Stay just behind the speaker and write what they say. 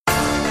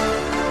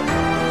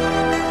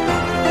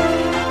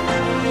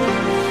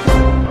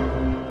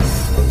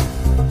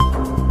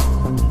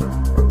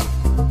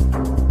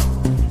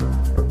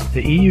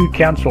The EU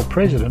Council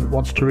President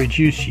wants to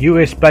reduce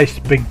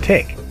US-based big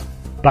tech,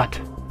 but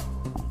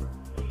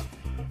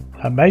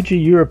a major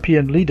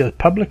European leader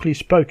publicly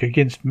spoke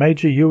against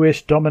major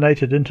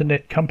US-dominated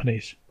internet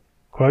companies.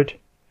 Quote,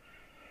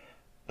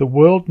 "The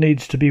world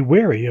needs to be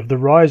wary of the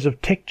rise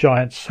of tech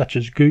giants such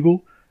as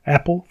Google,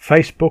 Apple,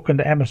 Facebook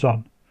and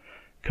Amazon,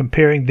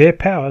 comparing their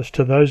powers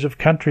to those of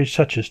countries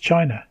such as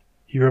China,"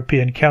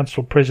 European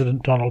Council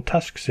President Donald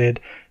Tusk said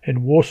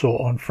in Warsaw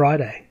on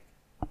Friday.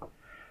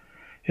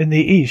 "In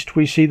the East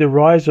we see the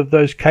rise of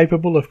those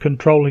capable of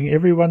controlling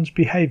everyone's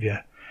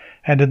behavior,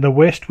 and in the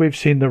West we've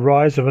seen the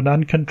rise of an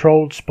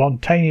uncontrolled,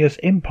 spontaneous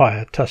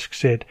empire," Tusk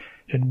said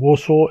in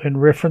Warsaw in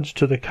reference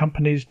to the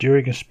companies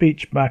during a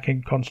speech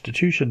marking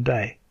Constitution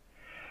Day.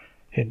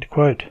 End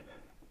quote.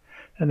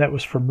 And that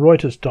was from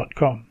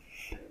Reuters.com.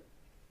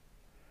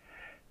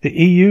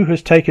 The EU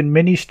has taken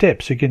many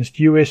steps against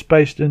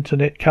US-based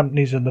internet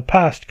companies in the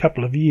past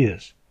couple of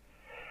years,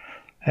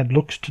 and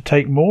looks to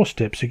take more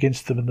steps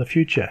against them in the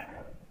future.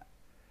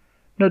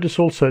 Notice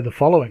also the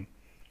following,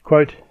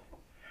 quote,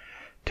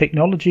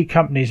 "Technology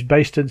companies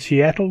based in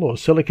Seattle or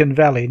Silicon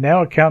Valley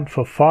now account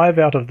for 5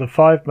 out of the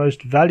 5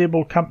 most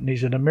valuable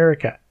companies in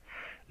America,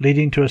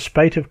 leading to a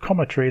spate of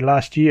commentary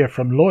last year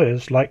from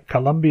lawyers like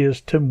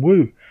Columbia's Tim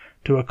Wu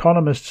to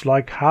economists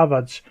like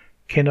Harvard's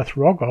Kenneth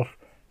Rogoff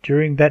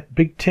during that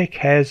big tech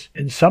has,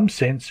 in some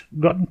sense,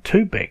 gotten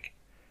too big,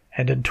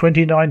 and in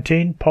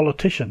 2019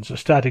 politicians are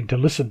starting to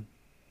listen.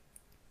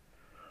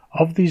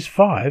 Of these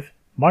 5,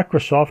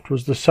 Microsoft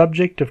was the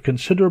subject of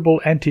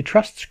considerable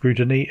antitrust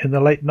scrutiny in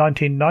the late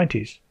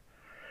 1990s.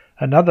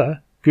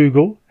 Another,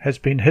 Google, has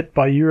been hit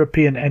by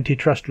European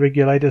antitrust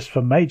regulators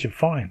for major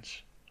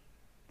fines.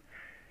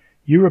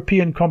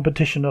 European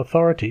competition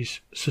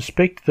authorities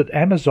suspect that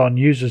Amazon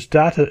uses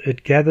data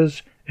it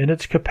gathers in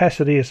its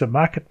capacity as a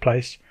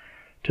marketplace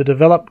to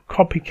develop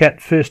copycat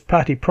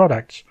first-party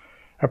products,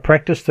 a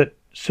practice that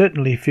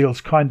certainly feels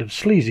kind of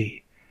sleazy,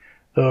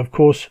 though of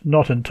course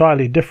not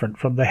entirely different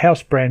from the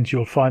house brands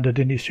you'll find at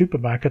any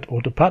supermarket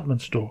or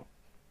department store.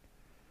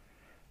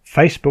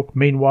 Facebook,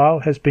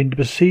 meanwhile, has been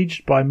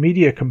besieged by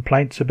media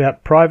complaints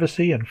about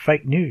privacy and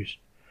fake news.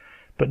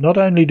 But not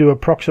only do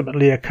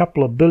approximately a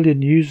couple of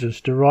billion users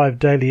derive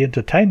daily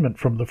entertainment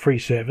from the free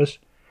service,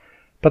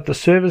 but the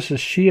service's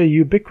sheer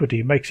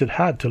ubiquity makes it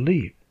hard to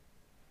leave.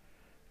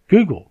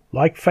 Google,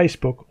 like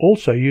Facebook,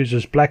 also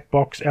uses black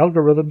box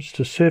algorithms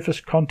to surface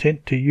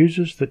content to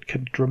users that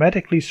can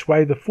dramatically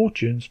sway the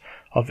fortunes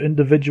of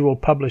individual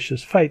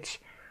publishers' fates,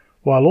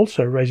 while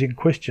also raising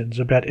questions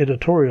about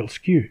editorial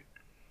skew.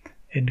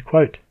 End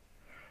quote.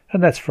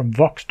 And that's from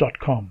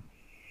Vox.com.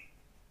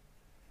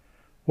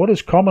 What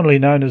is commonly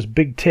known as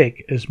big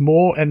tech is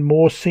more and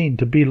more seen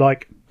to be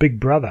like Big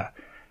Brother,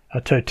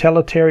 a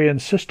totalitarian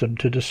system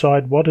to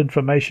decide what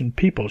information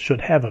people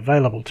should have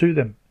available to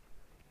them.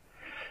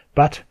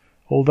 But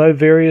although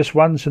various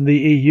ones in the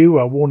EU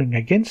are warning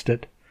against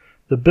it,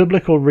 the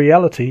biblical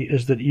reality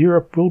is that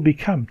Europe will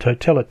become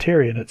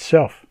totalitarian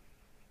itself.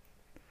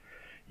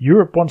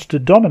 Europe wants to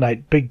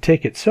dominate big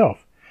tech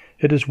itself.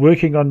 It is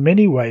working on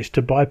many ways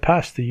to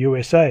bypass the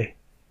USA.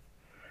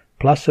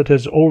 Plus, it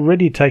has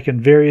already taken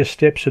various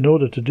steps in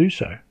order to do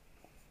so.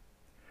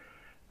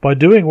 By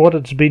doing what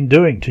it's been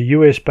doing to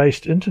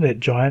US-based internet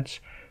giants,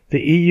 the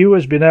EU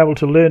has been able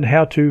to learn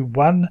how to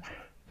 1.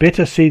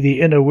 Better see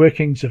the inner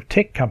workings of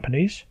tech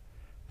companies,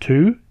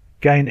 2.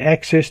 Gain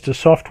access to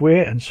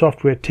software and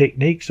software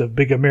techniques of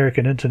big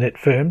American internet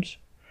firms,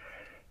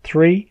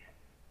 3.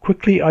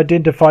 Quickly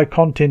identify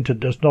content it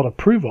does not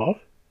approve of,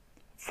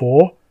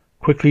 4.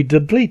 Quickly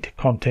delete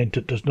content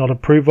it does not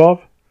approve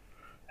of,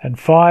 and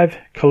 5.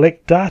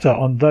 Collect data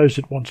on those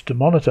it wants to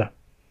monitor.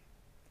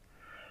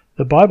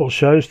 The Bible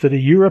shows that a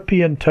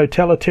European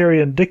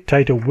totalitarian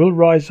dictator will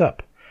rise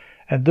up,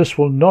 and this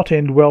will not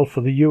end well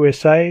for the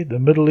USA, the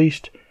Middle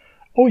East,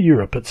 or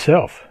Europe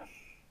itself.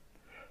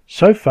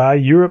 So far,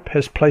 Europe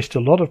has placed a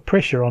lot of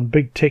pressure on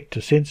big tech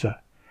to censor,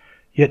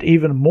 yet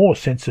even more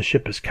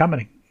censorship is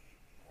coming.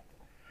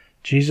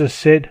 Jesus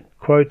said,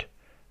 quote,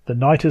 "The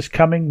night is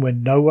coming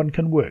when no one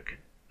can work."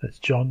 That's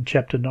John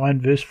chapter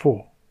 9, verse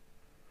 4.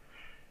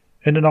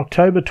 In an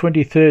October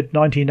 23,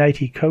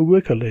 1980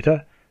 co-worker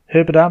letter,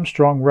 Herbert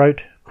Armstrong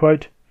wrote,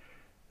 quote,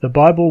 "The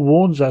Bible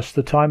warns us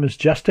the time is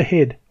just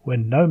ahead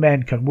when no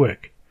man can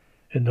work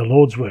in the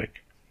Lord's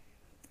work."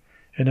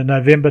 In a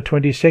November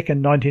 22,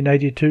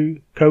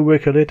 1982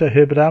 co-worker letter,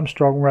 Herbert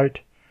Armstrong wrote,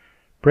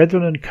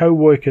 "Brethren and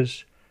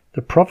co-workers,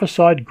 the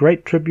prophesied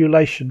Great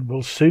Tribulation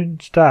will soon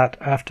start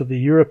after the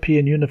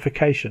European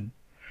unification.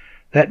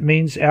 That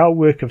means our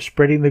work of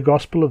spreading the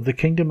gospel of the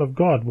kingdom of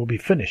God will be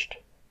finished.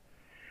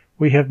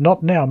 We have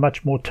not now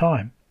much more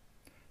time.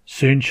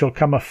 Soon shall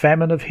come a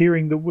famine of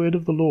hearing the word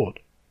of the Lord.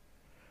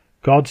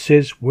 God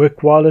says,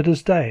 work while it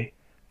is day,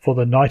 for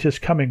the night is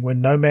coming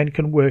when no man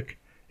can work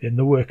in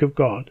the work of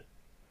God.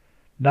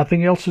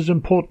 Nothing else is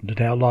important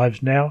in our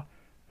lives now,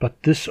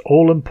 but this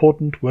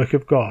all-important work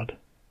of God."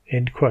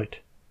 End quote.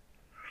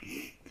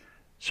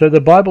 So the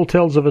Bible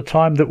tells of a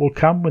time that will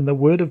come when the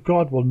word of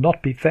God will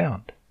not be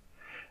found.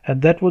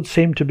 and that would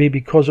seem to be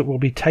because it will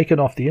be taken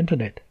off the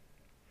internet.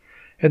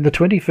 In the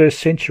 21st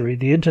century,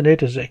 the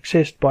internet is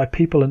accessed by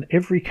people in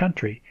every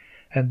country,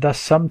 and thus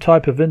some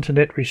type of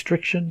internet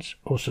restrictions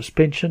or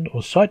suspension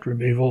or site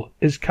removal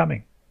is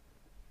coming.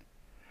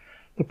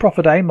 The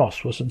prophet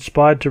Amos was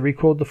inspired to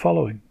record the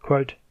following,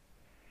 quote,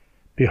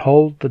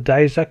 "Behold, the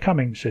days are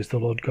coming, says the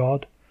Lord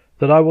God,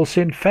 that I will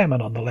send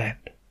famine on the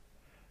land.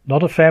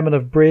 Not a famine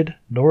of bread,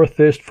 nor a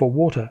thirst for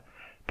water,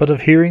 but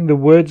of hearing the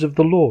words of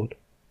the Lord.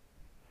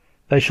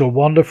 They shall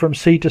wander from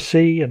sea to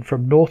sea, and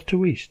from north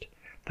to east.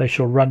 They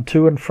shall run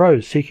to and fro,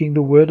 seeking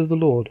the word of the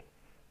Lord,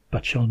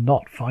 but shall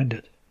not find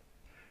it."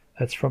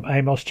 That's from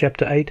Amos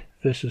chapter 8,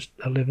 verses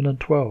 11 and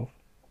 12.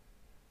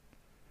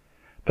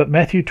 But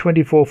Matthew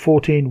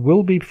 24:14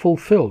 will be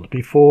fulfilled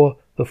before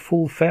the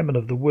full famine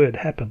of the word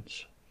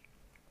happens.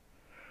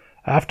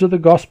 After the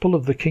gospel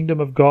of the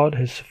kingdom of God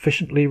has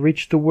sufficiently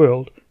reached the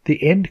world,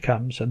 the end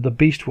comes and the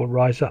beast will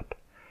rise up,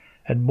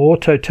 and more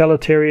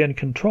totalitarian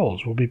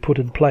controls will be put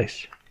in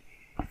place.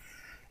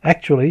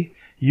 Actually,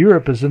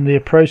 Europe is in the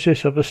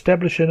process of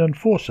establishing an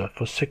enforcer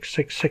for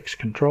 666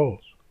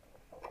 controls.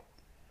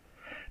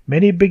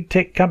 Many big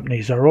tech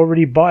companies are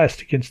already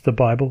biased against the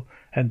Bible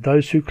and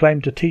those who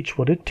claim to teach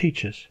what it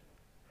teaches.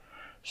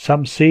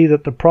 Some see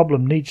that the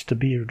problem needs to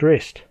be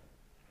addressed.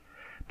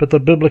 But the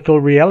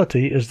biblical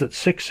reality is that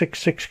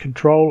 666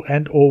 control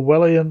and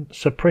Orwellian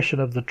suppression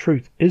of the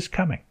truth is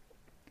coming.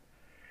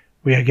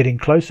 We are getting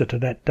closer to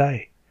that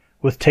day,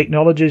 with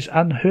technologies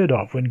unheard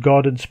of when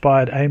God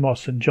inspired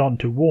Amos and John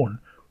to warn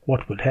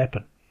what would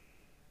happen.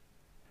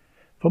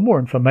 For more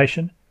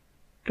information,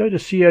 go to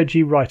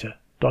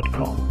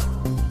cogwriter.com.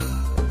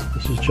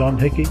 This is John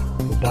Hickey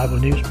for Bible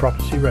News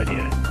Prophecy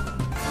Radio.